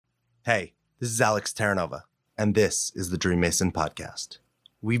Hey, this is Alex Terranova, and this is the Dream Mason Podcast.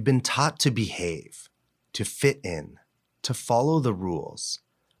 We've been taught to behave, to fit in, to follow the rules,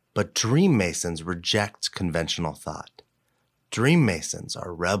 but Dream Masons reject conventional thought. Dream Masons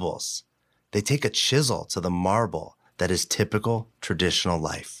are rebels. They take a chisel to the marble that is typical traditional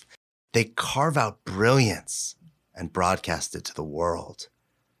life. They carve out brilliance and broadcast it to the world.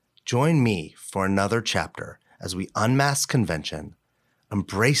 Join me for another chapter as we unmask convention,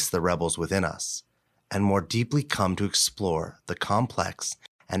 embrace the rebels within us, and more deeply come to explore the complex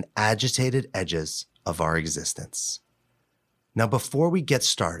and agitated edges of our existence. Now, before we get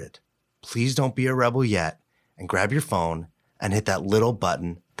started, please don't be a rebel yet and grab your phone and hit that little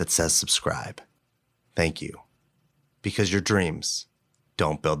button that says subscribe. Thank you. Because your dreams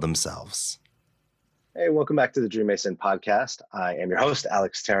don't build themselves. Hey, welcome back to the Dream Mason Podcast. I am your host,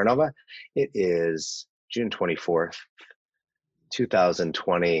 Alex Terranova. It is June 24th,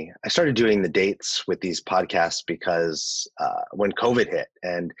 2020. I started doing the dates with these podcasts because when COVID hit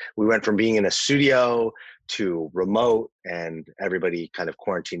and we went from being in a studio to remote and everybody kind of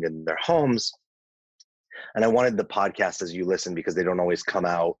quarantined in their homes. And I wanted the podcast as you listen because they don't always come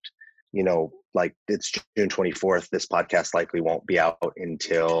out, like it's June 24th. This podcast likely won't be out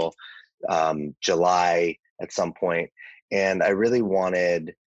until July at some point. And I really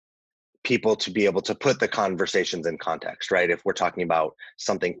wanted people to be able to put the conversations in context, right? If we're talking about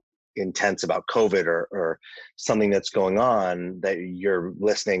something intense about COVID or something that's going on that you're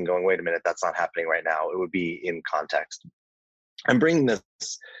listening going, wait a minute, that's not happening right now. It would be in context. I'm bringing this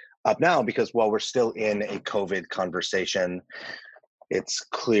up now because while we're still in a COVID conversation, it's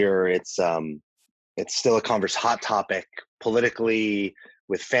clear it's still a hot topic politically,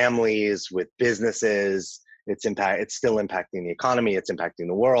 with families, with businesses. It's still impacting the economy. It's impacting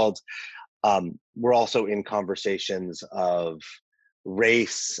the world. We're also in conversations of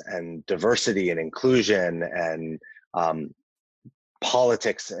race and diversity and inclusion, and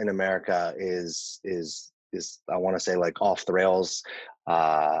politics in America is I want to say like off the rails.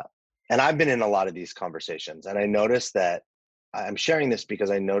 And I've been in a lot of these conversations, and I noticed that I'm sharing this because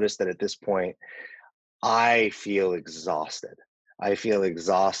I noticed that at this point, I feel exhausted. I feel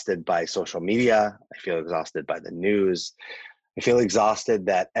exhausted by social media. I feel exhausted by the news. I feel exhausted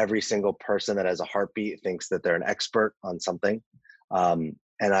that every single person that has a heartbeat thinks that they're an expert on something. And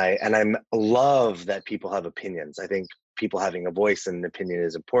I love that people have opinions. I think people having a voice and an opinion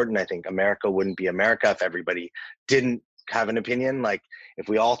is important. I think America wouldn't be America if everybody didn't have an opinion. Like if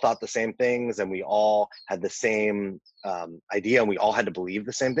we all thought the same things and we all had the same idea and we all had to believe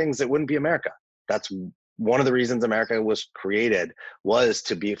the same things, it wouldn't be America. That's one of the reasons America was created, was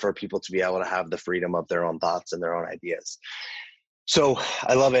for people to be able to have the freedom of their own thoughts and their own ideas. So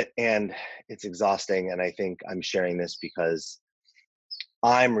I love it, and it's exhausting. And I think I'm sharing this because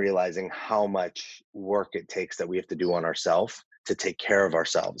I'm realizing how much work it takes that we have to do on ourselves to take care of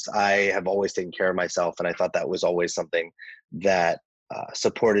ourselves. I have always taken care of myself, and I thought that was always something that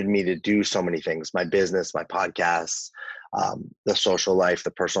supported me to do so many things: my business, my podcasts, the social life,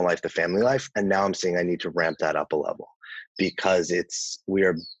 the personal life, the family life. And now I'm seeing I need to ramp that up a level because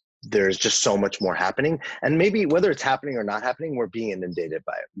there's just so much more happening. And maybe whether it's happening or not happening, we're being inundated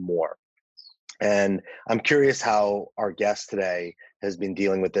by it more. And I'm curious how our guest today has been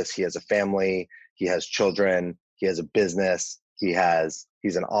dealing with this. He has a family, he has children, he has a business,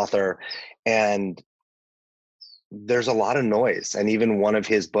 he's an author, and there's a lot of noise. And even one of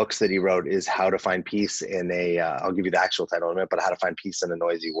his books that he wrote is How to Find Peace in I'll give you the actual title in a minute, but How to Find Peace in a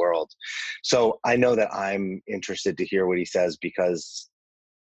Noisy World. So I know that I'm interested to hear what he says because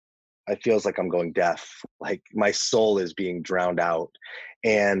it feels like I'm going deaf, like my soul is being drowned out.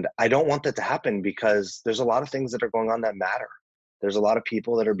 And I don't want that to happen because there's a lot of things that are going on that matter. There's a lot of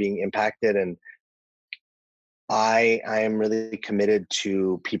people that are being impacted, and I am really committed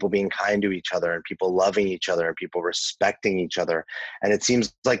to people being kind to each other and people loving each other and people respecting each other. And it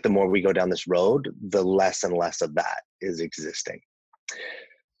seems like the more we go down this road, the less and less of that is existing.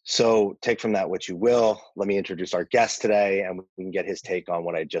 So take from that what you will. Let me introduce our guest today, and we can get his take on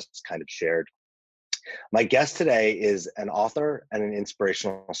what I just kind of shared. My guest today is an author and an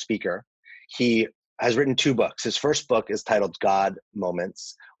inspirational speaker. He has written 2 books. His first book is titled God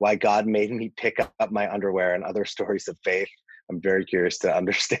Moments: Why God Made Me Pick Up My Underwear and Other Stories of Faith. I'm very curious to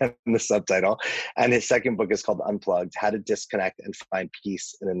understand the subtitle. And his second book is called Unplugged: How to Disconnect and Find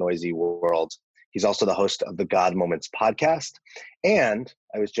Peace in a Noisy World. He's also the host of the God Moments podcast. And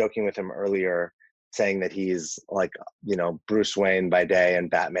I was joking with him earlier saying that he's like, Bruce Wayne by day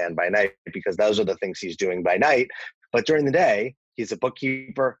and Batman by night, because those are the things he's doing by night. But during the day, He's a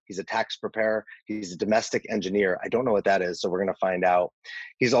bookkeeper. He's a tax preparer. He's a domestic engineer. I don't know what that is, so we're going to find out.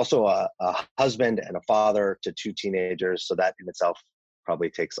 He's also a husband and a father to 2 teenagers, so that in itself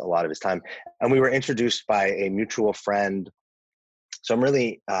probably takes a lot of his time. And we were introduced by a mutual friend. So I'm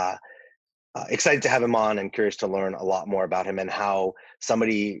really excited to have him on and curious to learn a lot more about him and how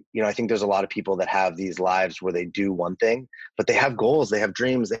somebody, I think there's a lot of people that have these lives where they do one thing, but they have goals, they have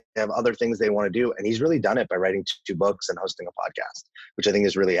dreams, they have other things they want to do. And he's really done it by writing 2 books and hosting a podcast, which I think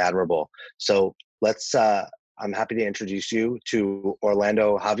is really admirable. So I'm happy to introduce you to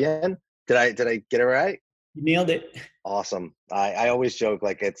Orlando Javien. Did I get it right? You nailed it. Awesome. I always joke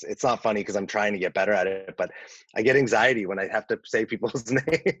like it's not funny because I'm trying to get better at it, but I get anxiety when I have to say people's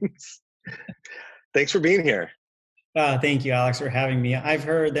names. Thanks for being here. Thank you, Alex, for having me. I've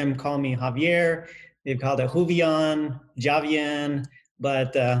heard them call me Javier. They've called it Javien,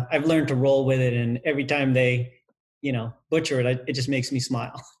 but I've learned to roll with it. And every time they, butcher it, it just makes me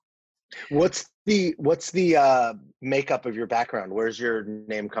smile. What's the makeup of your background? Where's your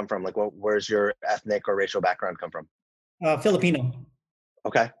name come from? Like, where's your ethnic or racial background come from? Filipino.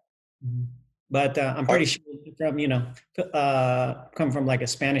 Okay. Mm-hmm. But I'm pretty sure from, come from like a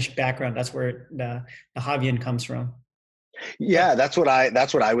Spanish background. That's where the Javien comes from. Yeah, that's what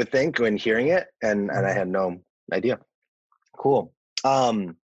I would think when hearing it, and I had no idea. Cool.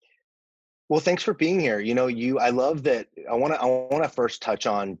 Well, thanks for being here. I love that. I want to first touch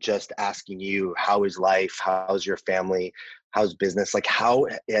on just asking you, how is life? How's your family? How's business? Like, how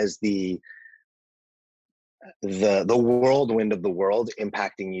has the whirlwind of the world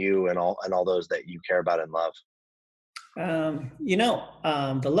impacting you and all those that you care about and love?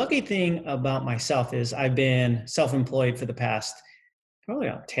 The lucky thing about myself is I've been self-employed for the past probably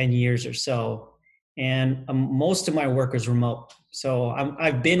about 10 years or so. And most of my work is remote. So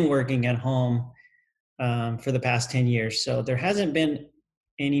I've been working at home for the past 10 years. So there hasn't been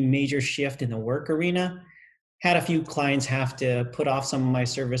any major shift in the work arena. Had a few clients have to put off some of my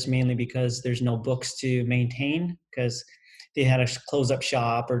service, mainly because there's no books to maintain because they had to close up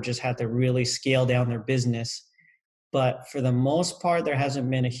shop or just had to really scale down their business. But for the most part, there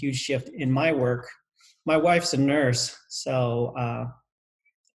hasn't been a huge shift in my work. My wife's a nurse, so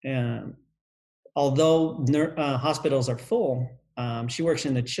although hospitals are full, she works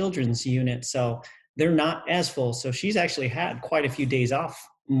in the children's unit, so they're not as full. So she's actually had quite a few days off,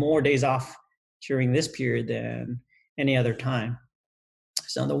 more days off during this period than any other time.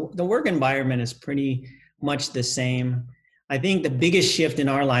 So the work environment is pretty much the same. I think the biggest shift in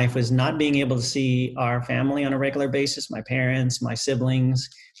our life was not being able to see our family on a regular basis, my parents, my siblings,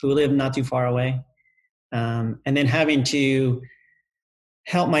 who live not too far away. And then having to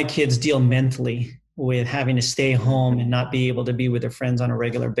help my kids deal mentally with having to stay home and not be able to be with their friends on a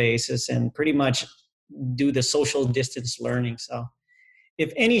regular basis and pretty much do the social distance learning. So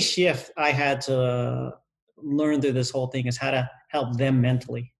if any shift I had to learn through this whole thing is how to help them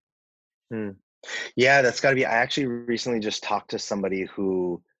mentally. Yeah, that's got to be. I actually recently just talked to somebody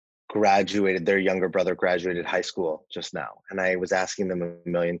who their younger brother graduated high school just now. And I was asking them a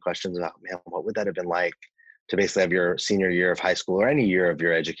million questions about, man, what would that have been like to basically have your senior year of high school or any year of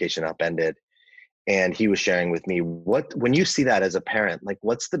your education upended? And he was sharing with me, when you see that as a parent, like,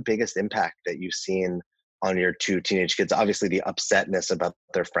 what's the biggest impact that you've seen on your 2 teenage kids? Obviously the upsetness about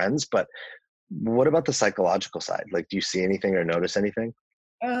their friends, but what about the psychological side? Like, do you see anything or notice anything?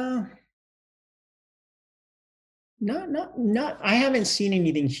 Not. I haven't seen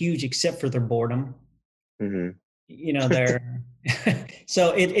anything huge except for their boredom. Mm-hmm. They're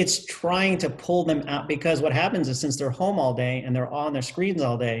so it's trying to pull them out, because what happens is, since they're home all day and they're on their screens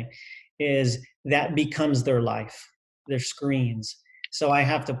all day, is that becomes their life, their screens. So I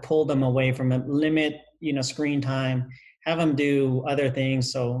have to pull them away from it, limit, screen time, have them do other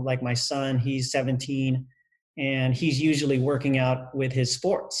things. So like my son, he's 17 and he's usually working out with his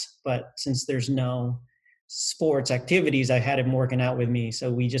sports, but since there's no sports activities, I had him working out with me. So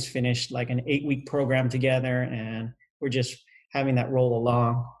we just finished like an 8-week program together, and we're just having that roll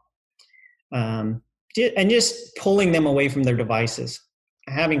along. And just pulling them away from their devices,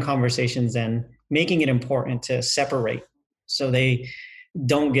 having conversations and making it important to separate so they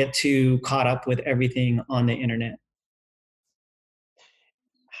don't get too caught up with everything on the internet.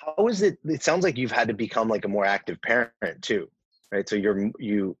 How is it? It sounds like you've had to become like a more active parent too, right? So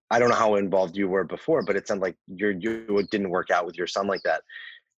I don't know how involved you were before, but it sounded like you didn't work out with your son like that.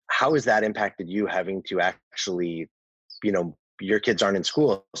 How has that impacted you, having to actually, your kids aren't in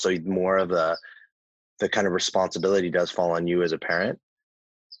school, so more of the kind of responsibility does fall on you as a parent?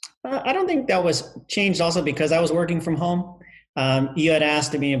 I don't think that was changed also because I was working from home. You had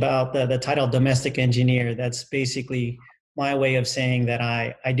asked me about the title domestic engineer. That's basically my way of saying that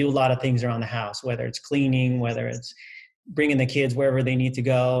I do a lot of things around the house, whether it's cleaning, whether it's bringing the kids wherever they need to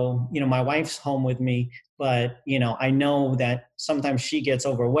go. My wife's home with me, but I know that sometimes she gets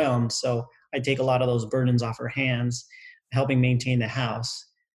overwhelmed. So I take a lot of those burdens off her hands, helping maintain the house.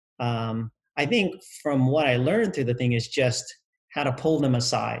 I think from what I learned through the thing is just how to pull them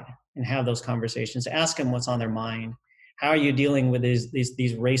aside and have those conversations, ask them what's on their mind. How are you dealing with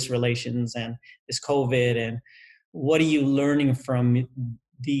these race relations and this COVID, and what are you learning from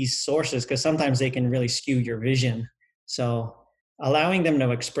these sources? Because sometimes they can really skew your vision. So allowing them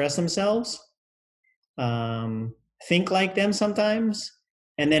to express themselves, think like them sometimes,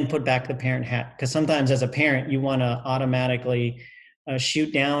 and then put back the parent hat. Because sometimes as a parent, you want to automatically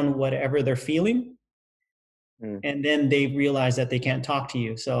shoot down whatever they're feeling. And then they realize that they can't talk to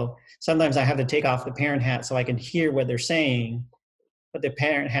you. So sometimes I have to take off the parent hat so I can hear what they're saying, put the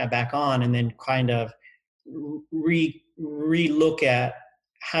parent hat back on, and then kind of re-look at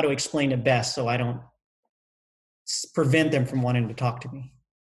how to explain it best so I don't prevent them from wanting to talk to me.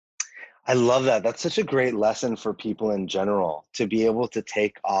 I love that. That's such a great lesson for people in general, to be able to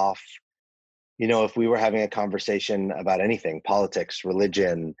take off. If we were having a conversation about anything, politics,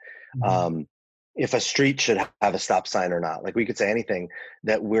 religion, if a street should have a stop sign or not, like we could say anything,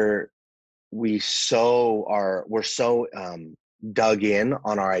 that we're so dug in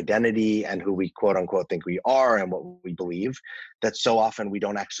on our identity and who we quote unquote think we are and what we believe, that so often we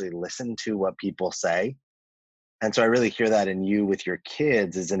don't actually listen to what people say. And so I really hear that in you with your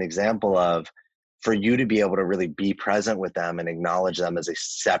kids as an example of, for you to be able to really be present with them and acknowledge them as a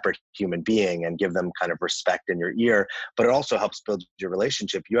separate human being and give them kind of respect in your ear, but it also helps build your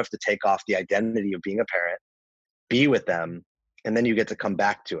relationship. You have to take off the identity of being a parent, be with them, and then you get to come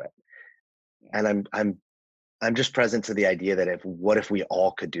back to it. And I'm just present to the idea that what if we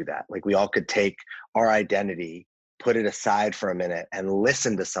all could do that? Like we all could take our identity, put it aside for a minute and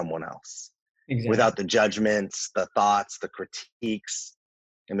listen to someone else. Exactly. Without the judgments, the thoughts, the critiques.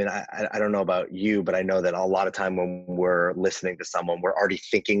 I mean, I don't know about you, but I know that a lot of time when we're listening to someone, we're already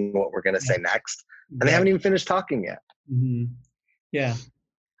thinking what we're going to say next, and they haven't even finished talking yet. Mm-hmm. Yeah.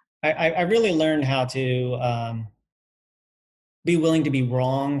 I really learned how to be willing to be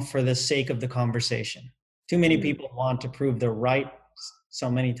wrong for the sake of the conversation. Too many people want to prove they're right so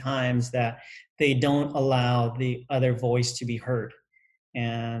many times that they don't allow the other voice to be heard.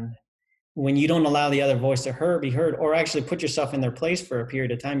 And when you don't allow the other voice to be heard, or actually put yourself in their place for a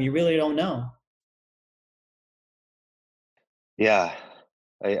period of time, you really don't know. Yeah,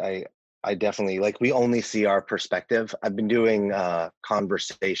 I definitely, like, we only see our perspective. I've been doing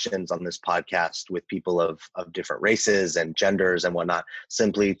conversations on this podcast with people of different races and genders and whatnot,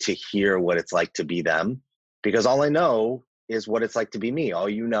 simply to hear what it's like to be them. Because all I know is what it's like to be me. All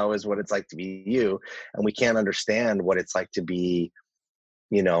you know is what it's like to be you. And we can't understand what it's like to be,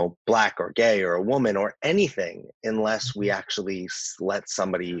 Black or gay or a woman or anything unless we actually let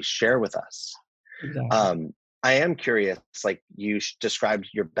somebody share with us. Exactly. I am curious, like you described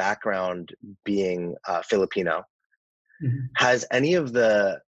your background being Filipino. Mm-hmm. Has any of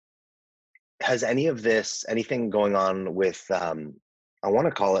this, anything going on with, I want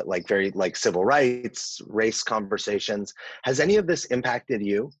to call it like very like civil rights, race conversations, has any of this impacted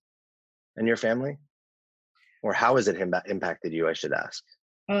you and your family? Or how has it impacted you, I should ask?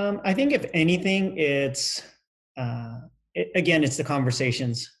 I think if anything, it's the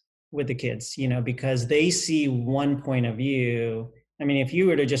conversations with the kids, because they see one point of view. I mean, if you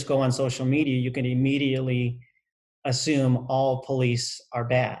were to just go on social media, you can immediately assume all police are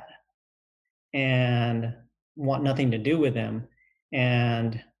bad and want nothing to do with them.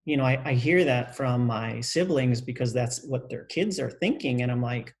 And, I hear that from my siblings because that's what their kids are thinking. And I'm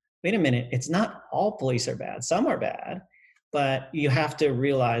like, wait a minute, it's not all police are bad. Some are bad. But you have to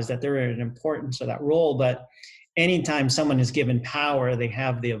realize that they're an importance of that role. But anytime someone is given power, they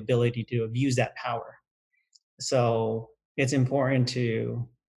have the ability to abuse that power. So it's important to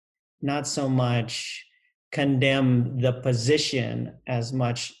not so much condemn the position as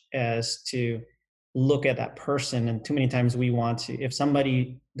much as to look at that person. And too many times we want to, if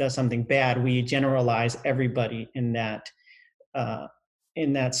somebody does something bad, we generalize everybody in that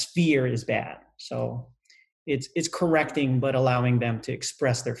sphere is bad. So it's correcting, but allowing them to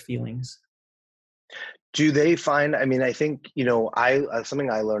express their feelings. Do they find, I mean, I think, something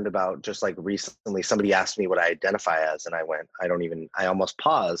I learned about just like recently, somebody asked me what I identify as, and I went, I almost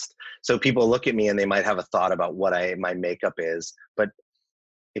paused. So people look at me and they might have a thought about what my makeup is. But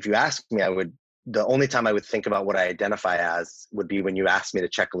if you ask me, the only time I would think about what I identify as would be when you asked me to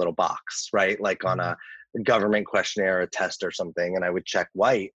check a little box, right? Like on a government questionnaire or a test or something, and I would check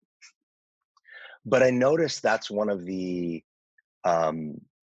white. But I noticed that's one of the, um,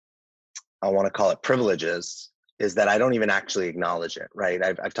 I want to call it privileges, is that I don't even actually acknowledge it, right?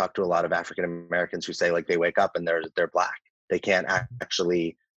 I've talked to a lot of African Americans who say like they wake up and they're black. They can't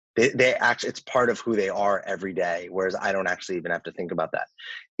actually, they actually, it's part of who they are every day. Whereas I don't actually even have to think about that.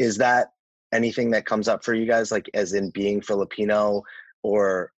 Is that anything that comes up for you guys, like as in being Filipino,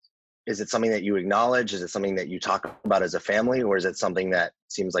 or is it something that you acknowledge? Is it something that you talk about as a family, or is it something that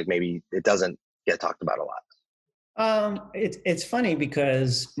seems like maybe it doesn't get talked about a lot? It's funny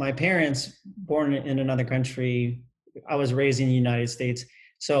because my parents, born in another country, I was raised in the United States.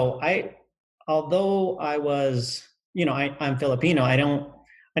 So although I was, I'm Filipino, I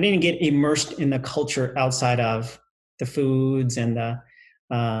didn't get immersed in the culture outside of the foods and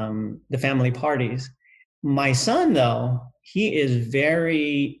the family parties. My son, though, he is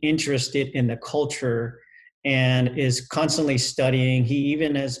very interested in the culture and is constantly studying. He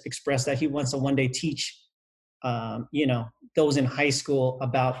even has expressed that he wants to one day teach those in high school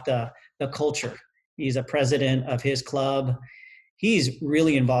about the culture. He's a president of his club. He's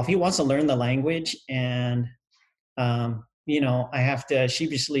really involved. He wants to learn the language, and I have to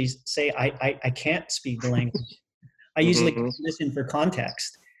sheepishly say I can't speak the language. I usually Mm-hmm. listen for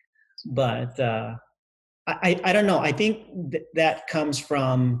context, but I don't know. I think that comes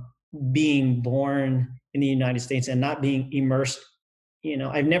from being born in the United States and not being immersed.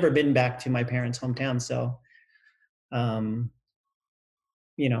 I've never been back to my parents' hometown, so um,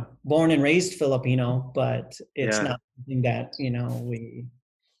 born and raised Filipino, but it's Yeah. not something that, we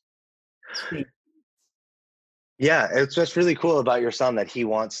speak. Yeah, it's just really cool about your son that he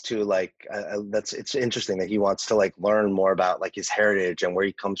wants to like. It's interesting that he wants to like learn more about like his heritage and where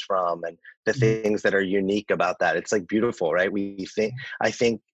he comes from and the Mhm. things that are unique about that. It's like beautiful, right? I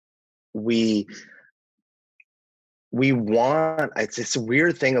think we we want. It's a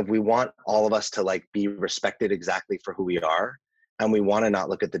weird thing of we want all of us to like be respected exactly for who we are, and we want to not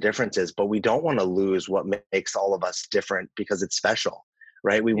look at the differences, but we don't want to lose what makes all of us different because it's special,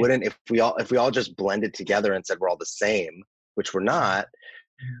 right? We Yeah. wouldn't if we all just blended together and said we're all the same, which we're not,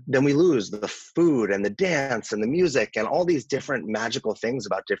 then we lose the food and the dance and the music and all these different magical things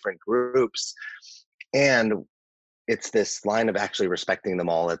about different groups. And it's this line of actually respecting them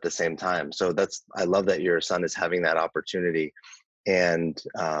all at the same time. So I love that your son is having that opportunity. And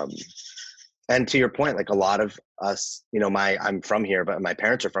to your point, like a lot of us, I'm from here, but my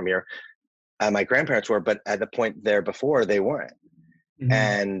parents are from here. My grandparents were, but at the point there before they weren't. Mhm.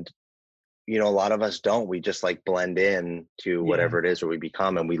 And a lot of us don't. We just like blend in to Yeah. whatever it is or we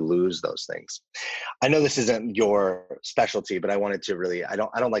become, and we lose those things. I know this isn't your specialty, but I wanted to really, I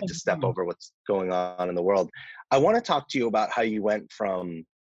don't like to step over what's going on in the world. I want to talk to you about how you went from,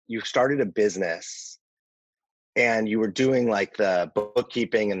 you started a business and you were doing like the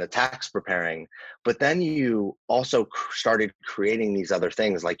bookkeeping and the tax preparing, but then you also started creating these other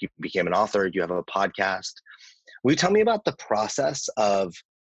things. Like you became an author, you have a podcast. Will you tell me about the process of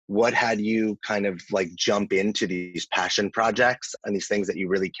what had you kind of like jump into these passion projects and these things that you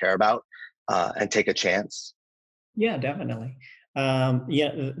really care about, and take a chance? Yeah, definitely.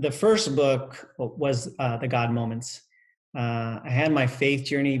 The first book was The God Moments. I had my faith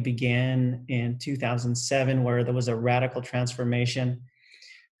journey begin in 2007, where there was a radical transformation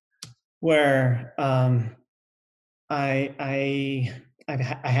where I I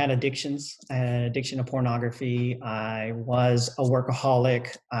had addictions. I had an addiction to pornography. I was a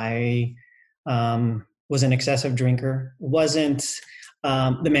workaholic. I was an excessive drinker. Wasn't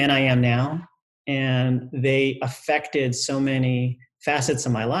the man I am now, and they affected so many facets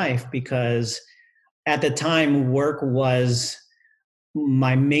of my life because at the time work was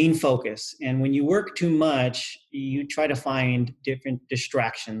my main focus. And when you work too much, you try to find different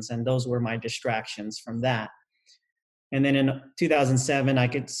distractions, and those were my distractions from that. And then in 2007,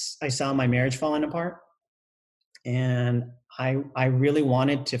 I saw my marriage falling apart, and I really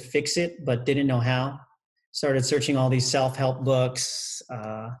wanted to fix it, but didn't know how. Started searching all these self-help books,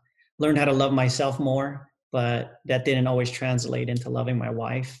 learned how to love myself more, but that didn't always translate into loving my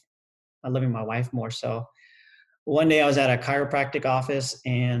wife more. So one day I was at a chiropractic office,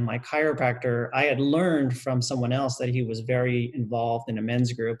 and my chiropractor, I had learned from someone else that he was very involved in a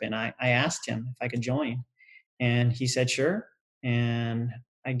men's group, and I asked him if I could join. And he said, sure. And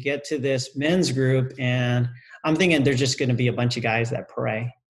I get to this men's group, and I'm thinking there's just going to be a bunch of guys that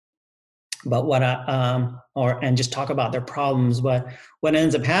pray. But and just talk about their problems. But what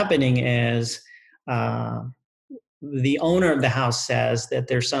ends up happening is uh, the owner of the house says that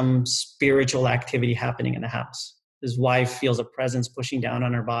there's some spiritual activity happening in the house. His wife feels a presence pushing down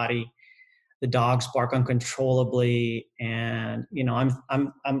on her body. the dogs bark uncontrollably. And,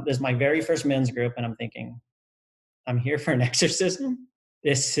 this is my very first men's group. And I'm thinking, I'm here for an exorcism.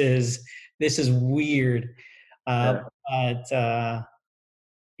 This is weird. Yeah. But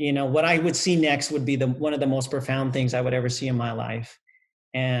what I would see next would be one of the most profound things I would ever see in my life.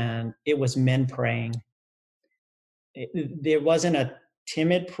 And it was men praying. There wasn't a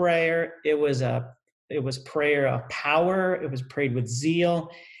timid prayer. It was prayer of power. It was prayed with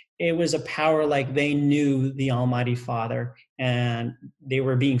zeal. It was a power like they knew the Almighty Father, and they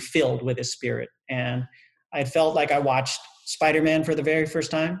were being filled with His Spirit. And I felt like I watched Spider-Man for the very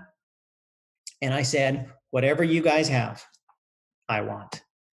first time. And I said, whatever you guys have, I want.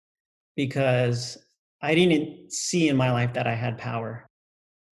 Because I didn't see in my life that I had power.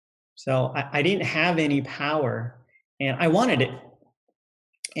 So I didn't have any power, and I wanted it.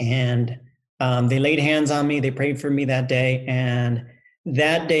 And they laid hands on me. They prayed for me that day. And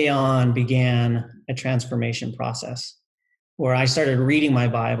that day on began a transformation process where I started reading my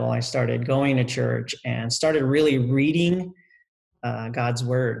Bible. I started going to church and started really reading God's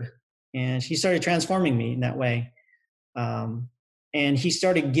word. And He started transforming me in that way. And He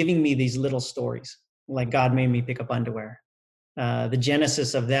started giving me these little stories, like God made me pick up underwear. The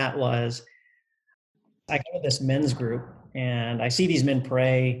genesis of that was I go to this men's group and I see these men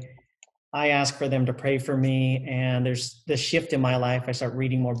pray. I ask for them to pray for me, and there's this shift in my life. I start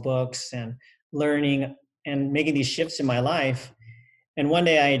reading more books and learning and making these shifts in my life. And one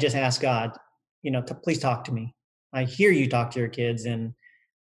day I just asked God, please talk to me. I hear you talk to your kids, and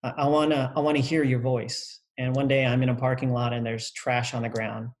I want to hear your voice. And one day I'm in a parking lot and there's trash on the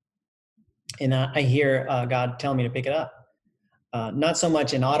ground, and I hear God tell me to pick it up. Not so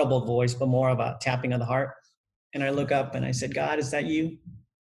much an audible voice, but more of a tapping of the heart. And I look up and I said, God, is that you?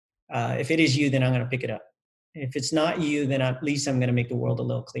 If it is you, then I'm going to pick it up. If it's not you, then at least I'm going to make the world a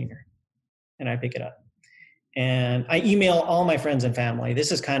little cleaner. And I pick it up. And I email all my friends and family.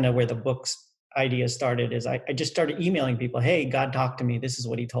 This is kind of where the book's idea started, is I just started emailing people, hey, God talked to me. This is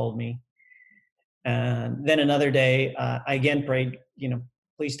what He told me. And then another day, I again prayed,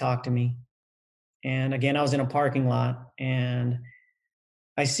 please talk to me. And again, I was in a parking lot and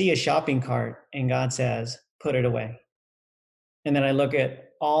I see a shopping cart and God says, put it away. And then I look at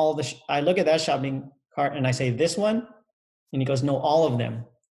that shopping cart and I say, this one? And He goes, no, all of them.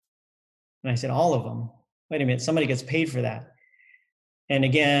 And I said, all of them? Wait a minute, somebody gets paid for that. And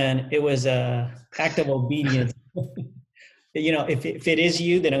again, it was a act of obedience. If it is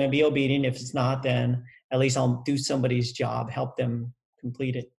you, then I'm going to be obedient. If it's not, then at least I'll do somebody's job, help them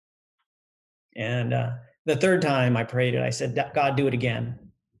complete it. And the third time I prayed it, I said, God, do it again.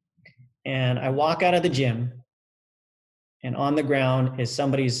 And I walk out of the gym, and on the ground is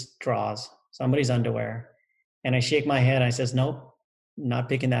somebody's drawers, somebody's underwear. And I shake my head. I says, nope, not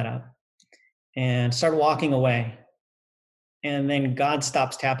picking that up. And start walking away. And then God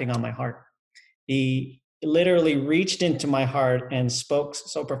stops tapping on my heart. He literally reached into my heart and spoke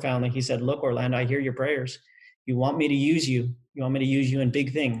so profoundly. He said, look, Orlando, I hear your prayers. You want me to use you. You want me to use you in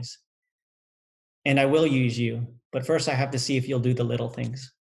big things. And I will use you. But first I have to see if you'll do the little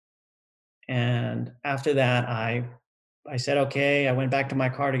things. And after that, I said, okay. I went back to my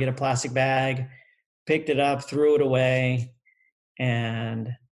car to get a plastic bag, picked it up, threw it away. And,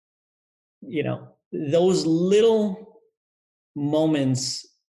 those little moments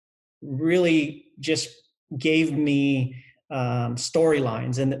really just gave me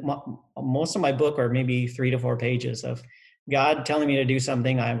storylines. And most of my book are maybe 3 to 4 pages of God telling me to do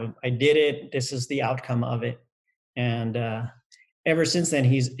something. I did it. This is the outcome of it. And ever since then,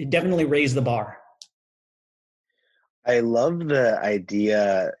 He definitely raised the bar. I love the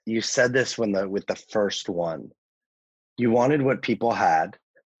idea. You said this with the first one. You wanted what people had,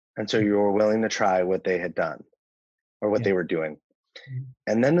 and so you were willing to try what they had done or what they were doing. Mm-hmm.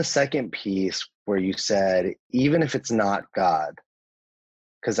 And then the second piece where you said, even if it's not God,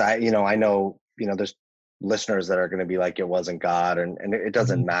 because I know, there's listeners that are going to be like, it wasn't God, and it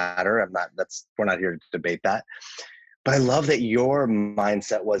doesn't matter. We're not here to debate that. But I love that your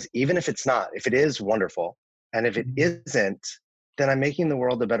mindset was, even if it's not, if it is, wonderful. And if it isn't, then I'm making the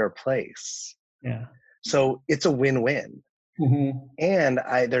world a better place. Yeah. So it's a win-win. Mm-hmm. And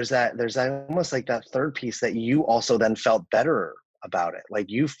there's almost like that third piece that you also then felt better about it. Like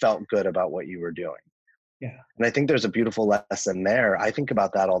you felt good about what you were doing. Yeah. And I think there's a beautiful lesson there. I think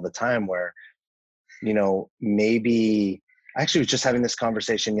about that all the time where, maybe I actually was just having this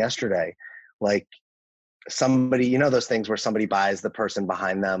conversation yesterday, like somebody, those things where somebody buys the person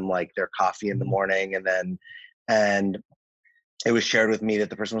behind them, like their coffee in the morning, and it was shared with me that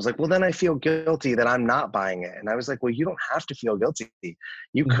the person was like, well, then I feel guilty that I'm not buying it. And I was like, well, you don't have to feel guilty.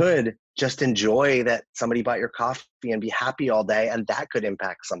 You Mhm. could just enjoy that somebody bought your coffee and be happy all day, and that could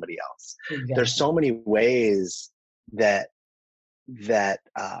impact somebody else. There's Exactly. so many ways that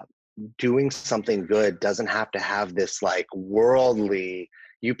doing something good doesn't have to have this like worldly,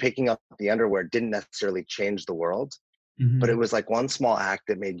 you picking up the underwear didn't necessarily change the world, but it Mhm. was like one small act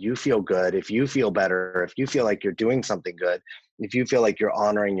that made you feel good. If you feel better, if you feel like you're doing something good, if you feel like you're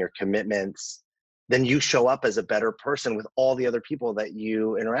honoring your commitments, then you show up as a better person with all the other people that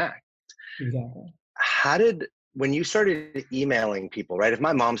you interact. Exactly. How did, when you started emailing people, right? If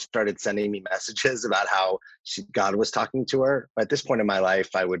my mom started sending me messages about how God was talking to her, at this point in my life,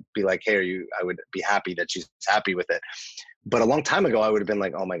 I would be like, hey, I would be happy that she's happy with it. But a long time ago, I would have been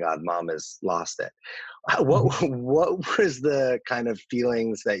like, oh my God, mom has lost it. Mhm. What was the kind of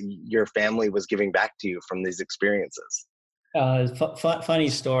feelings that your family was giving back to you from these experiences? Funny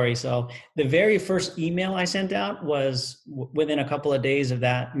story. So the very first email I sent out was within a couple of days of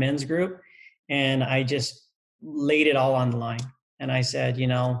that men's group, and I just laid it all on the line. And I said,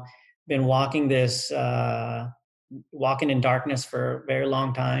 been walking in darkness for a very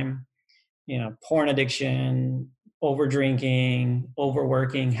long time. Porn addiction, over drinking,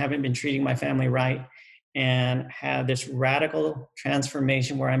 overworking, haven't been treating my family right, and had this radical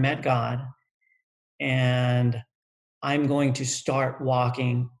transformation where I met God, and I'm going to start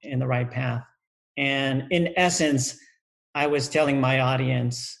walking in the right path. And in essence, I was telling my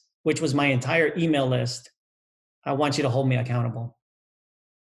audience, which was my entire email list, I want you to hold me accountable.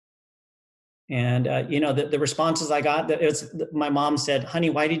 And the responses I got, my mom said, "Honey,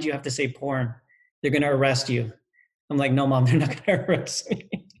 why did you have to say porn? They're going to arrest you." I'm like, "No, mom, they're not going to arrest me."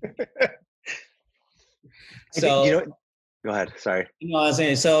 I think, So, go ahead. Sorry. I was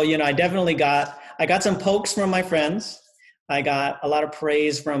saying, I definitely I got some pokes from my friends. I got a lot of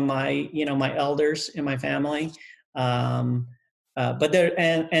praise from my elders in my family. Um, but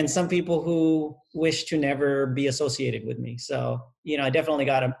and some people who wish to never be associated with me. So, I definitely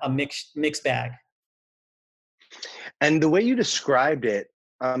got a mixed bag. And the way you described it,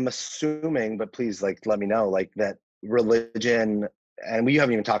 I'm assuming, but please like let me know, like that religion, and we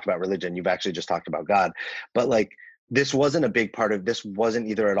haven't even talked about religion. You've actually just talked about God, but like this wasn't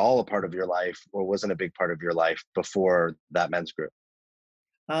either at all a part of your life or wasn't a big part of your life before that men's group.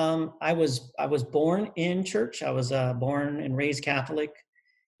 I was born in church. I was born and raised Catholic.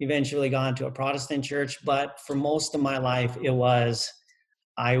 Eventually gone to a Protestant church, but for most of my life, it was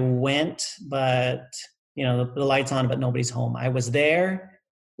I went, but the lights on, but nobody's home. I was there,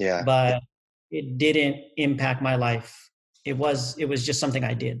 Yeah. but it didn't impact my life. It was just something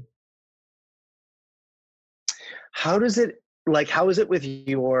I did. How does it, like how is it with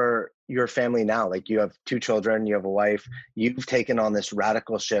your family now? Like you have two children, you have a wife, you've taken on this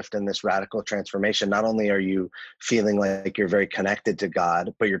radical shift and this radical transformation. Not only are you feeling like you're very connected to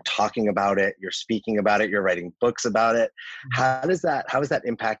God, but you're talking about it, you're speaking about it, you're writing books about it. How has that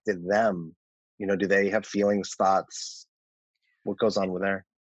impacted them? Do they have feelings, thoughts? What goes on with there?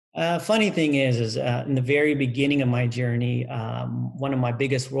 Funny thing is in the very beginning of my journey, one of my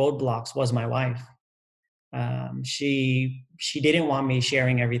biggest roadblocks was my wife. She didn't want me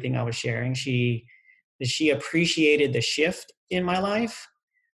sharing everything I was sharing. She appreciated the shift in my life,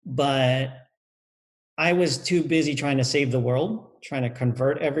 but I was too busy trying to save the world, trying to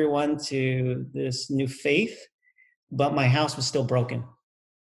convert everyone to this new faith, but my house was still broken.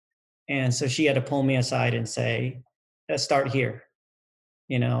 And so she had to pull me aside and say, let's start here.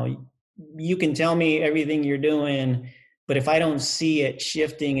 You know, you can tell me everything you're doing, but if I don't see it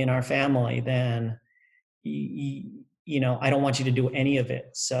shifting in our family, then I don't want you to do any of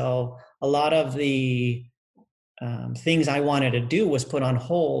it. So a lot of the things I wanted to do was put on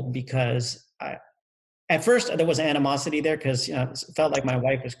hold because at first there was animosity there because it felt like my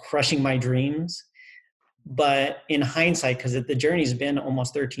wife was crushing my dreams. But in hindsight, because the journey's been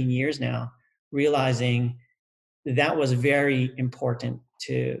almost 13 years now, realizing that was very important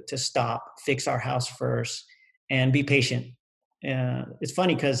to stop, fix our house first, and be patient. It's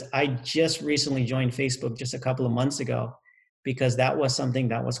funny because I just recently joined Facebook just a couple of months ago because that was something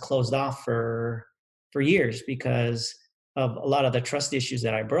that was closed off for years because of a lot of the trust issues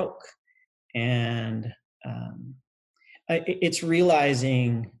that I broke. And um, it's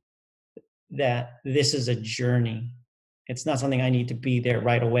realizing that this is a journey. It's not something I need to be there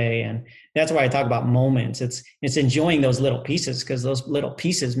right away. And that's why I talk about moments. It's enjoying those little pieces because those little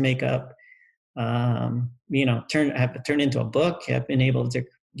pieces make up, have turned into a book, have been able to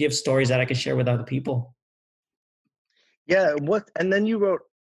give stories that I can share with other people. Yeah, and then you wrote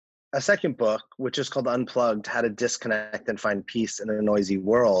a second book, which is called Unplugged: How to Disconnect and Find Peace in a Noisy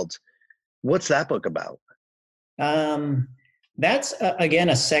World. What's that book about? Um, that's again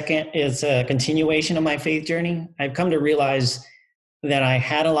is a continuation of my faith journey. I've come to realize that I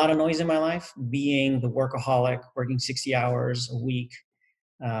had a lot of noise in my life, being the workaholic, working 60 hours a week,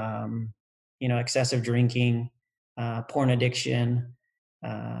 um, excessive drinking, porn addiction,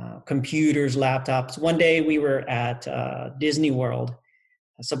 computers, laptops. One day we were at Disney World,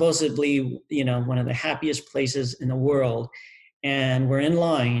 supposedly, one of the happiest places in the world. And we're in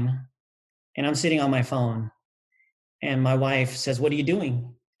line and I'm sitting on my phone and my wife says, "What are you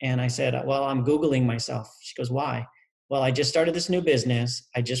doing?" And I said, "Well, I'm Googling myself." She goes, "Why?" "Well, I just started this new business.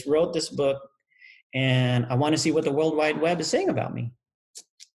 I just wrote this book and I want to see what the World Wide Web is saying about me."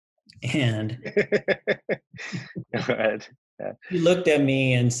 And Go ahead. Yeah. he looked at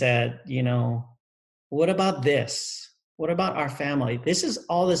me and said, "What about this? What about our family? This is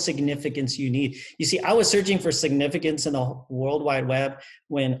all the significance you need." You see, I was searching for significance in the World Wide Web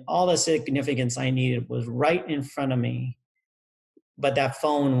when all the significance I needed was right in front of me. But that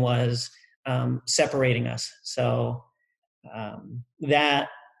phone was separating us. So that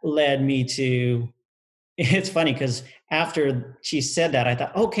led me to, it's funny because after she said that, I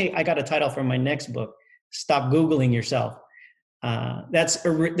thought, okay, I got a title for my next book: Stop Googling Yourself. That's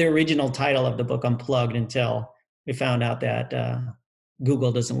the original title of the book, Unplugged, until we found out that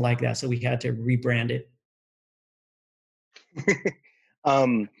Google doesn't like that. So we had to rebrand it.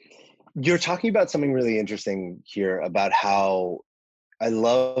 You're talking about something really interesting here about how I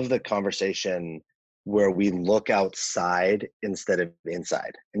love the conversation where we look outside instead of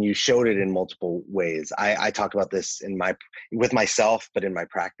inside. And you showed it in multiple ways. I talk about this with myself, but in my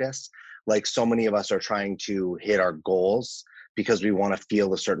practice. Like, so many of us are trying to hit our goals because we want to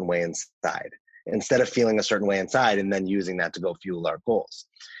feel a certain way inside, instead of feeling a certain way inside and then using that to go fuel our goals.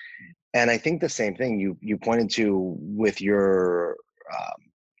 And I think the same thing you pointed to with your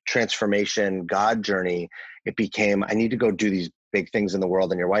transformation God journey. It became, I need to go do these big things in the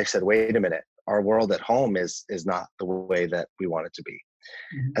world. And your wife said, "Wait a minute, our world at home is not the way that we want it to be."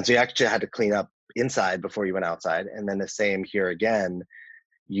 Mm-hmm. And so you actually had to clean up inside before you went outside. And then the same here again,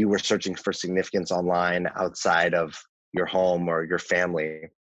 you were searching for significance online outside of your home or your family.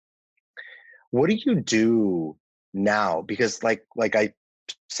 What do you do now? Because like I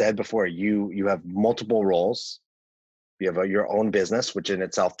said before, you have multiple roles. You have your own business, which in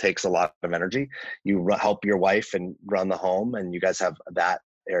itself takes a lot of energy. You help your wife and run the home, and you guys have that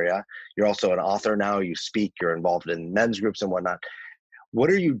area. You're also an author now. You speak. You're involved in men's groups and whatnot.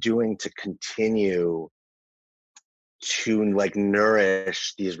 What are you doing to continue to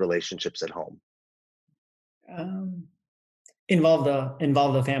nourish these relationships at home? Involve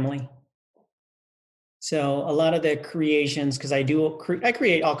the family. So a lot of the creations, because I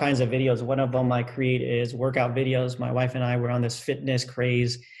create all kinds of videos. One of them I create is workout videos. My wife and I were on this fitness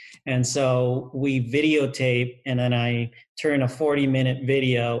craze. And so we videotape, and then I turn a 40-minute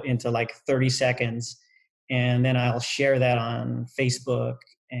video into 30 seconds. And then I'll share that on Facebook.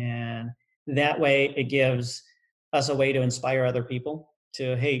 And that way it gives us a way to inspire other people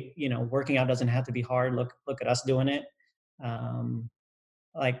to, hey, working out doesn't have to be hard. Look at us doing it.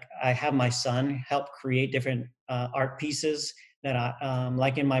 I have my son help create different art pieces that I,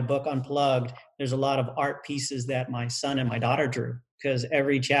 like in my book Unplugged, there's a lot of art pieces that my son and my daughter drew, because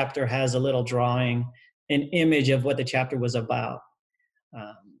every chapter has a little drawing, an image of what the chapter was about.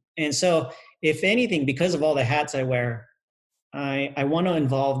 And so if anything, because of all the hats I wear, I want to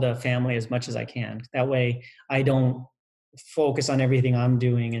involve the family as much as I can. That way I don't focus on everything I'm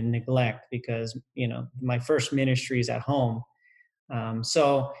doing and neglect, because, my first ministry is at home.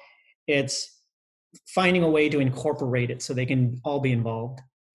 So it's finding a way to incorporate it so they can all be involved.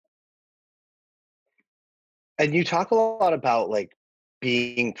 And you talk a lot about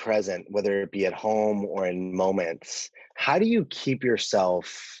being present, whether it be at home or in moments. How do you keep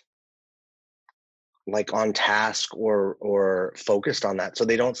yourself on task or focused on that so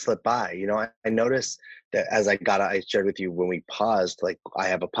they don't slip by? I noticed that as I shared with you when we paused, I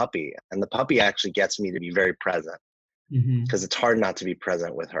have a puppy, and the puppy actually gets me to be very present, because it's hard not to be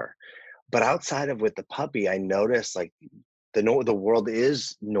present with her. But outside of with the puppy, I noticed the world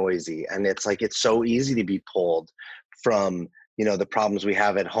is noisy, and it's so easy to be pulled from the problems we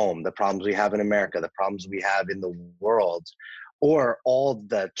have at home, the problems we have in America, the problems we have in the world, or all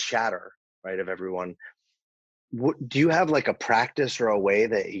the chatter, right, of everyone. Do you have a practice or a way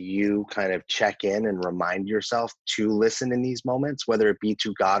that you kind of check in and remind yourself to listen in these moments, whether it be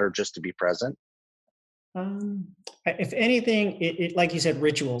to God or just to be present? If anything, it like you said,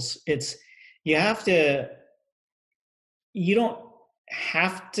 rituals. It's, you don't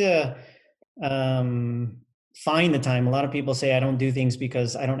have to um, find the time. A lot of people say I don't do things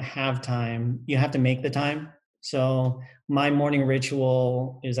because I don't have time. You have to make the time. So my morning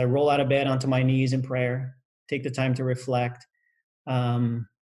ritual is I roll out of bed onto my knees in prayer, take the time to reflect. Um,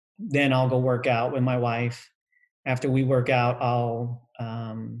 then I'll go work out with my wife. After we work out, I'll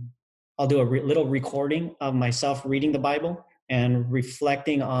do a little recording of myself reading the Bible and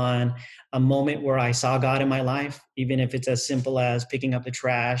reflecting on a moment where I saw God in my life, even if it's as simple as picking up the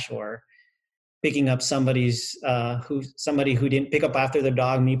trash or picking up somebody who didn't pick up after their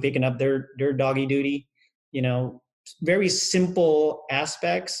dog, me picking up their doggy duty, you know, very simple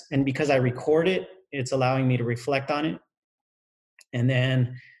aspects. And because I record it, it's allowing me to reflect on it. And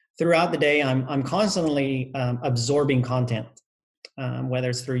then throughout the day, I'm constantly absorbing content, whether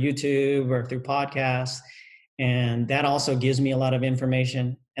it's through YouTube or through podcasts, and that also gives me a lot of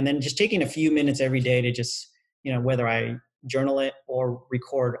information. And then just taking a few minutes every day to just, whether I journal it or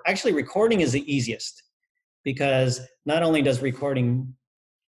record. Actually, recording is the easiest because not only does recording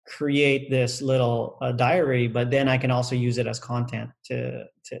create this little diary, but then I can also use it as content to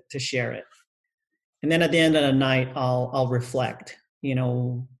share it. And then at the end of the night, I'll reflect.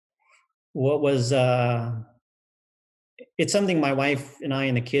 What was it's something my wife and I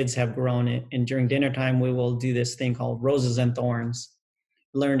and the kids have grown it. And during dinner time, we will do this thing called Roses and Thorns.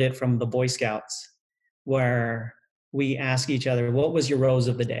 Learned it from the Boy Scouts, where we ask each other, what was your rose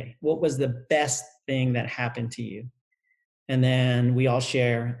of the day? What was the best thing that happened to you? And then we all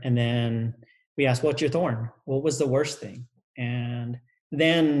share. And then we ask, what's your thorn? What was the worst thing? And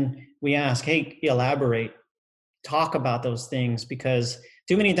then we ask, hey, elaborate, talk about those things, because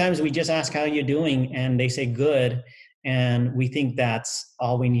too many times we just ask how you're doing and they say good, and we think that's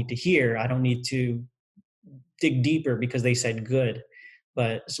all we need to hear. I don't need to dig deeper because they said good,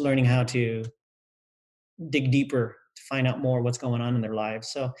 but it's learning how to dig deeper to find out more what's going on in their lives.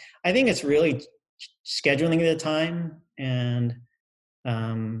 So I think it's really scheduling the time and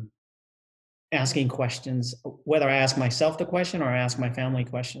asking questions, whether I ask myself the question or I ask my family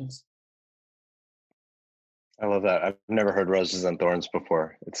questions. I love that. I've never heard roses and thorns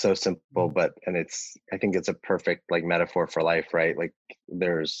before. It's so simple, but I think it's a perfect like metaphor for life, right? Like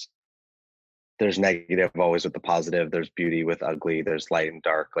there's negative always with the positive, there's beauty with ugly, there's light and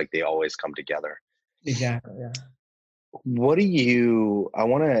dark, like they always come together. Exactly. Yeah. What do you, I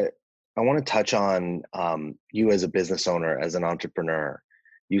want to touch on you as a business owner, as an entrepreneur.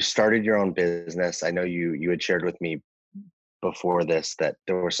 You started your own business. I know you had shared with me before this that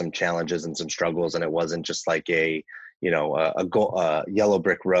there were some challenges and some struggles, and it wasn't just like a yellow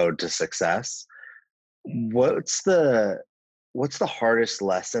brick road to success. What's the hardest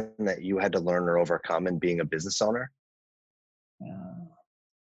lesson that you had to learn or overcome in being a business owner?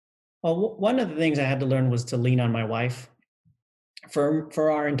 Well, one of the things I had to learn was to lean on my wife.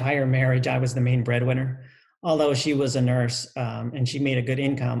 For our entire marriage, I was the main breadwinner. Although she was a nurse and she made a good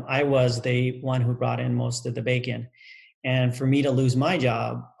income, I was the one who brought in most of the bacon. And for me to lose my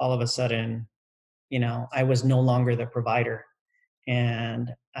job, all of a sudden, I was no longer the provider. And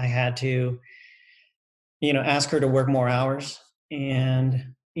I had to, ask her to work more hours.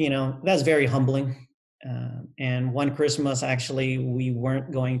 And, that's very humbling. And one Christmas, actually, we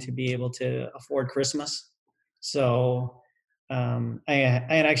weren't going to be able to afford Christmas. So I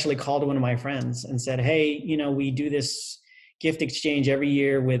had actually called one of my friends and said, hey, we do this gift exchange every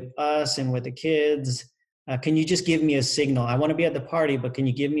year with us and with the kids. Can you just give me a signal? I want to be at the party, but can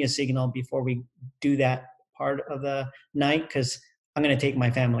you give me a signal before we do that part of the night? Because I'm going to take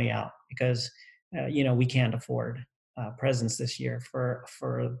my family out because, we can't afford presents this year for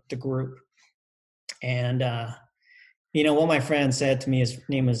the group. And, what my friend said to me, his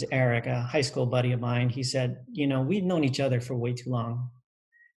name was Eric, a high school buddy of mine. He said, we've known each other for way too long.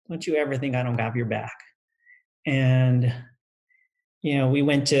 Don't you ever think I don't got your back? And, we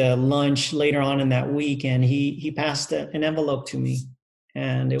went to lunch later on in that week, and he passed an envelope to me.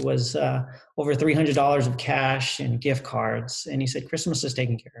 And it was over $300 of cash and gift cards. And he said, Christmas is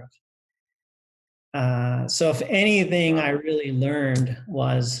taken care of. So if anything I really learned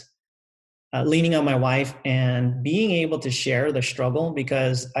was leaning on my wife and being able to share the struggle,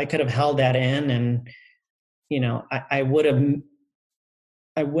 because I could have held that in and, I wouldn't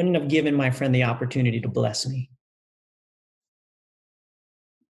have given my friend the opportunity to bless me.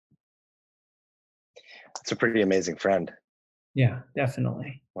 It's a pretty amazing friend. Yeah,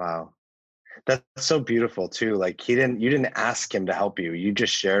 definitely. Wow. That's so beautiful too. Like you didn't ask him to help you. You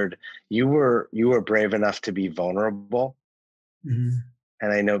just shared, you were brave enough to be vulnerable. Mm-hmm.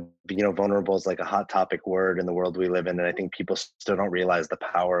 And I know, vulnerable is like a hot topic word in the world we live in. And I think people still don't realize the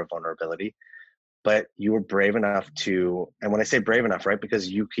power of vulnerability. but you were brave enough to, and when I say brave enough, right, because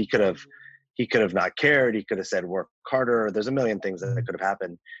he could have not cared. He could have said, work harder. There's a million things that could have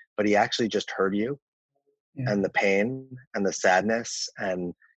happened, but he actually just heard you Yeah. and the pain and the sadness,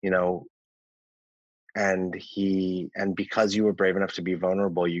 and, you know, and because you were brave enough to be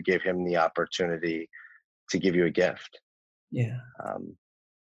vulnerable, you gave him the opportunity to give you a gift. Yeah.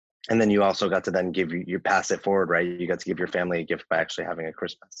 And then you also got to then you pass it forward, right? You got to give your family a gift by actually having a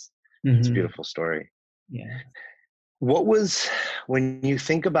Christmas. It's a beautiful story. Yeah. What was, when you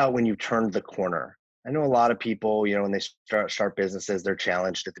think about when you turned the corner, I know a lot of people, you know, when they start businesses, they're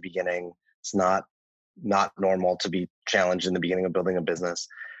challenged at the beginning. It's not normal to be challenged in the beginning of building a business.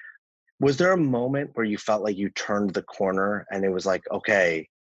 Was there a moment where you felt like you turned the corner and it was like, okay,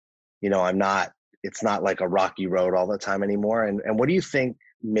 you know, it's not like a rocky road all the time anymore? And what do you think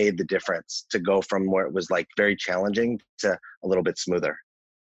made the difference to go from where it was like very challenging to a little bit smoother?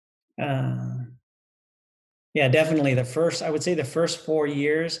 Yeah, definitely. I would say the first 4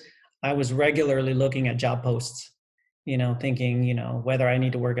 years, I was regularly looking at job posts, thinking, whether I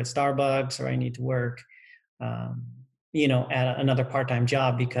need to work at Starbucks or I need to work, um, at another part-time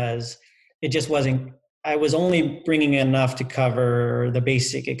job, because it just wasn't, I was only bringing enough to cover the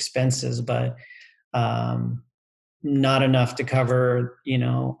basic expenses, but um, not enough to cover,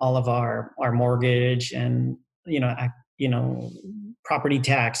 all of our mortgage and, you know, property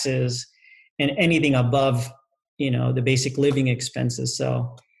taxes and anything above, the basic living expenses.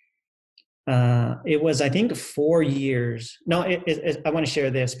 So it was, I think, 4 years. No, I want to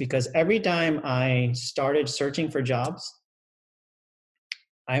share this because every time I started searching for jobs,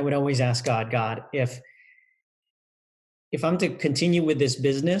 I would always ask God, if I'm to continue with this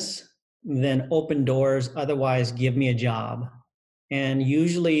business, then open doors, otherwise give me a job. And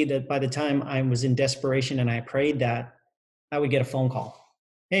usually that by the time I was in desperation and I prayed that, I would get a phone call.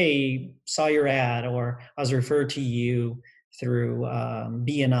 Hey, saw your ad, or I was referred to you through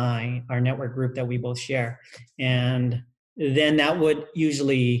BNI, our network group that we both share. And then that would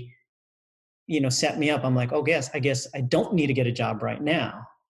usually, set me up. I'm like, oh, I guess I don't need to get a job right now.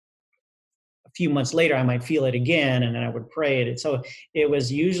 A few months later, I might feel it again, and then I would pray it. So it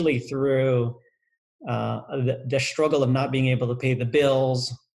was usually through the struggle of not being able to pay the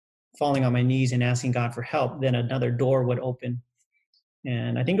bills, falling on my knees and asking God for help, then another door would open.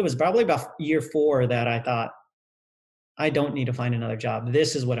 And I think it was probably about year 4 that I thought, I don't need to find another job.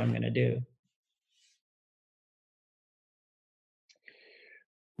 This is what I'm going to do.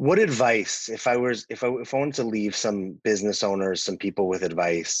 What advice, if I wanted to leave some business owners, some people with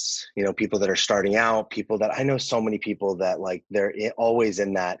advice, people that are starting out, people that I know, so many people that like they're always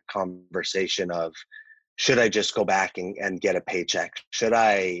in that conversation of, should I just go back and get a paycheck? Should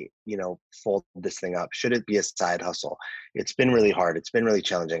I, fold this thing up? Should it be a side hustle? It's been really hard. It's been really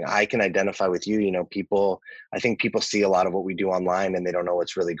challenging. I can identify with you, I think people see a lot of what we do online and they don't know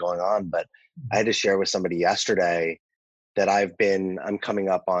what's really going on. But I had to share with somebody yesterday that I'm coming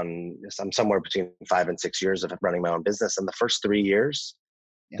up on, I'm somewhere between 5 and 6 years of running my own business. And the first 3 years,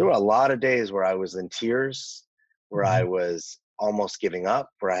 there were a lot of days where I was in tears, where I was almost giving up,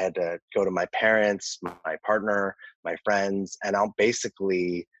 where I had to go to my parents, my partner, my friends, and I'll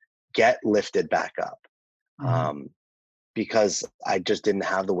basically get lifted back up because I just didn't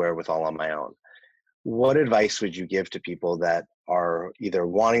have the wherewithal on my own. What advice would you give to people that are either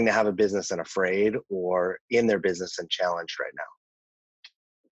wanting to have a business and afraid, or in their business and challenged right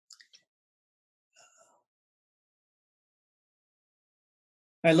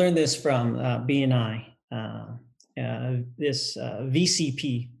now? I learned this from BNI, this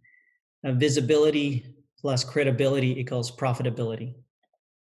VCP, visibility plus credibility equals profitability.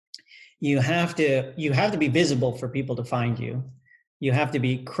 You have to be visible for people to find you. You have to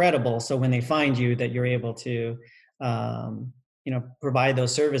be credible, so when they find you, that you're able to provide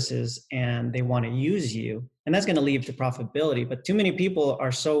those services and they want to use you, and that's going to lead to profitability. But too many people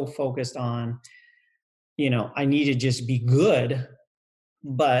are so focused on, I need to just be good,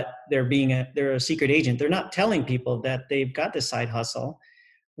 but they're a secret agent. They're not telling people that they've got this side hustle,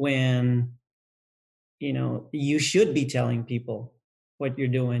 when you should be telling people what you're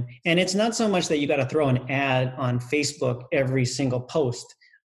doing. And it's not so much that you got to throw an ad on Facebook every single post.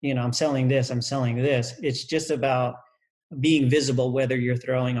 I'm selling this, I'm selling this. It's just about being visible, whether you're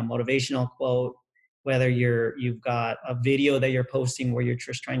throwing a motivational quote, whether you've got a video that you're posting where you're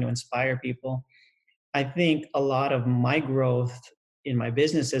just trying to inspire people. I think a lot of my growth in my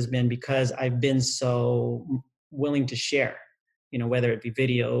business has been because I've been so willing to share, whether it be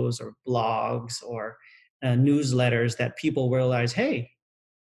videos or blogs or newsletters, that people realize, hey,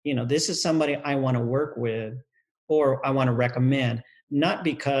 this is somebody I want to work with or I want to recommend, not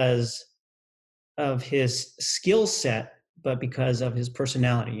because of his skill set, but because of his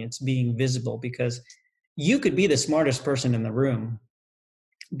personality. It's being visible, because you could be the smartest person in the room,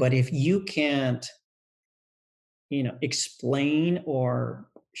 but if you can't, explain or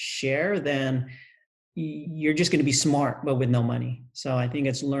share, then you're just going to be smart, but with no money. So I think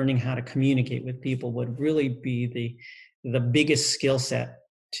it's learning how to communicate with people would really be the biggest skill set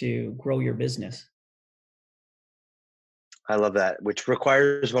to grow your business. I love that, which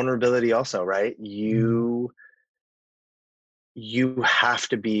requires vulnerability also, right? Mhm. You have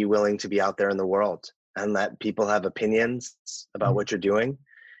to be willing to be out there in the world and let people have opinions about what you're doing.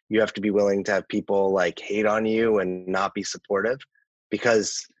 You have to be willing to have people like hate on you and not be supportive,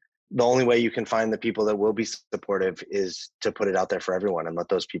 because the only way you can find the people that will be supportive is to put it out there for everyone and let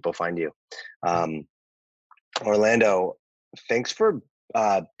those people find you. Um, Orlando, thanks for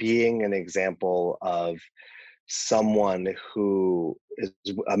being an example of someone who is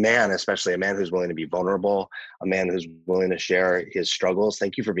a man, especially a man who's willing to be vulnerable, a man who's willing to share his struggles.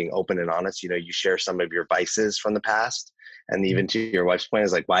 Thank you for being open and honest. You share some of your vices from the past. And even to your wife's point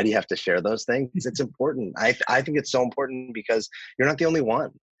is like, why do you have to share those things? It's important. I think it's so important because you're not the only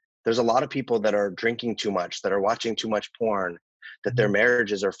one. There's a lot of people that are drinking too much, that are watching too much porn, that their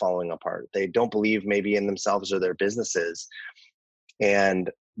marriages are falling apart. They don't believe maybe in themselves or their businesses. And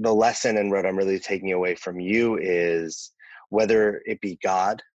the lesson and what I'm really taking away from you is, whether it be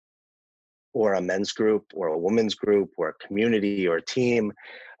God or a men's group or a women's group or a community or a team,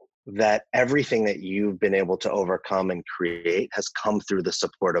 that everything that you've been able to overcome and create has come through the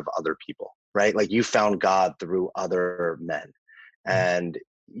support of other people, right? Like you found God through other men, and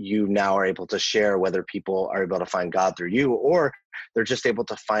you now are able to share, whether people are able to find God through you or they're just able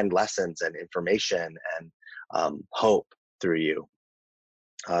to find lessons and information and hope through you.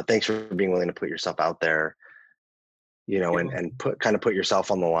 Thanks for being willing to put yourself out there, and put yourself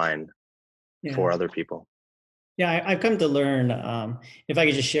on the line Yeah. for other people. Yeah. I've come to learn, if I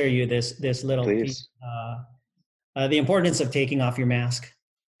could just share you this little piece, Please. the importance of taking off your mask.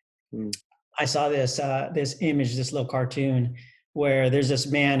 Mm. I saw this image, this little cartoon, where there's this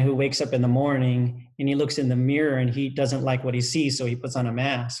man who wakes up in the morning and he looks in the mirror and he doesn't like what he sees, so he puts on a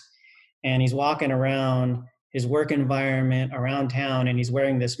mask. And he's walking around his work environment around town and he's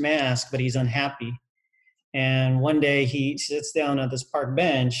wearing this mask, but he's unhappy. And one day he sits down at this park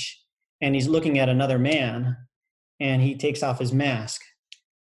bench and he's looking at another man and he takes off his mask.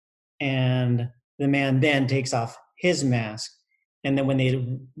 And the man then takes off his mask. And then when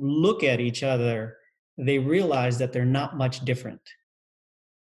they look at each other, they realize that they're not much different.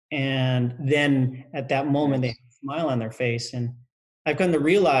 And then at that moment, they have a smile on their face. And I've come to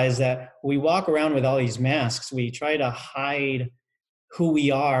realize that we walk around with all these masks. We try to hide who we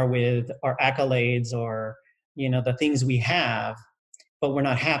are with our accolades or, the things we have, but we're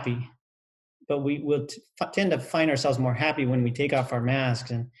not happy. But we will tend to find ourselves more happy when we take off our masks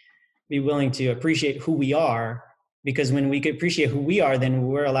and be willing to appreciate who we are, because when we can appreciate who we are, then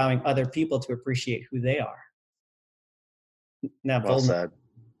we're allowing other people to appreciate who they are. Now, Well said.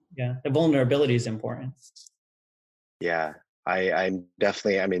 the vulnerability is important. Yeah. I'm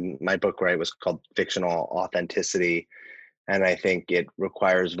definitely, my book, right, was called Fictional Authenticity. And I think it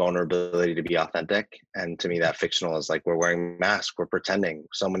requires vulnerability to be authentic. And to me, that fictional is like, we're wearing masks, we're pretending.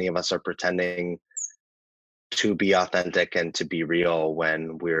 So many of us are pretending to be authentic and to be real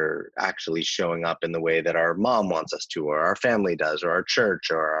when we're actually showing up in the way that our mom wants us to, or our family does, or our church,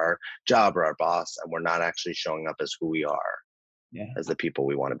 or our job, or our boss. And we're not actually showing up as who we are, as the people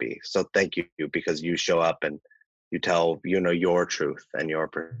we want to be. So thank you, because you show up and you tell, your truth and your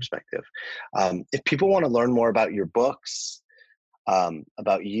perspective. If people want to learn more about your books,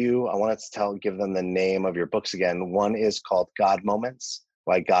 about you, I want to give them the name of your books again. One is called God Moments: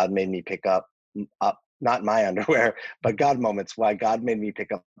 Why God Made Me Pick Up not my underwear, but God Moments: Why God Made Me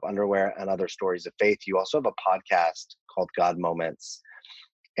Pick Up Underwear and Other Stories of Faith. You also have a podcast called God Moments.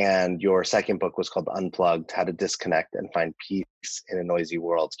 And your second book was called Unplugged: How to Disconnect and Find Peace in a Noisy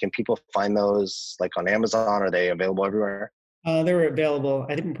World. Can people find those like on Amazon? Are they available everywhere? They're available,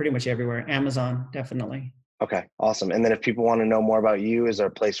 I think, pretty much everywhere. Amazon, definitely. Okay, awesome. And then if people want to know more about you, is there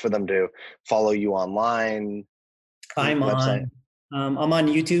a place for them to follow you online? I'm website? I'm on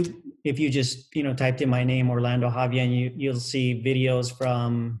YouTube. If you just typed in my name, Orlando Javien, you'll see videos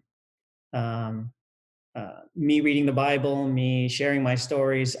from um, me reading the Bible, me sharing my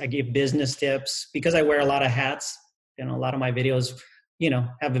stories. I give business tips because I wear a lot of hats. A lot of my videos,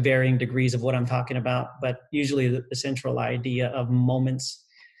 have varying degrees of what I'm talking about, but usually the central idea of moments.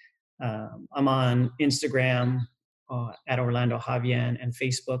 I'm on Instagram at Orlando Javien and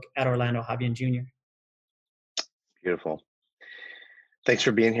Facebook at Orlando Javien Jr. Beautiful. Thanks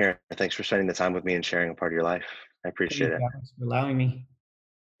for being here. Thanks for spending the time with me and sharing a part of your life. I Thank appreciate you it. guys for allowing me.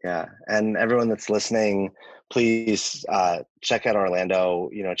 Yeah. And everyone that's listening, please check out Orlando,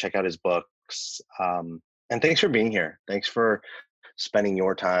 check out his books. And thanks for being here. Thanks for spending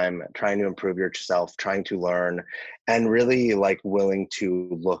your time trying to improve yourself, trying to learn, and really like willing to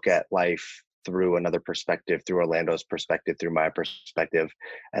look at life through another perspective, through Orlando's perspective, through my perspective.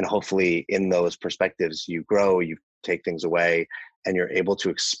 And hopefully in those perspectives, you grow, you take things away, and you're able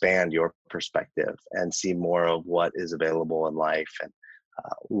to expand your perspective and see more of what is available in life and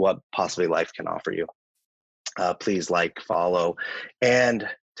what possibly life can offer you. Please like, follow, and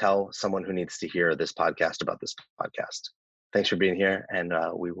tell someone who needs to hear this podcast about this podcast. Thanks for being here, and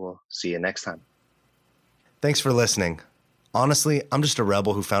we will see you next time. Thanks for listening. Honestly, I'm just a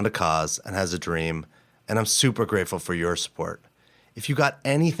rebel who found a cause and has a dream, and I'm super grateful for your support. If you got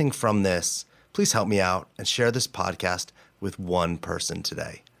anything from this, please help me out and share this podcast with one person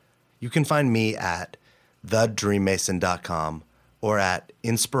today. You can find me at thedreammason.com or at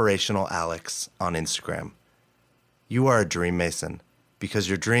inspirationalalex on Instagram. You are a dream mason because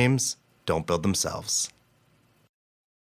your dreams don't build themselves.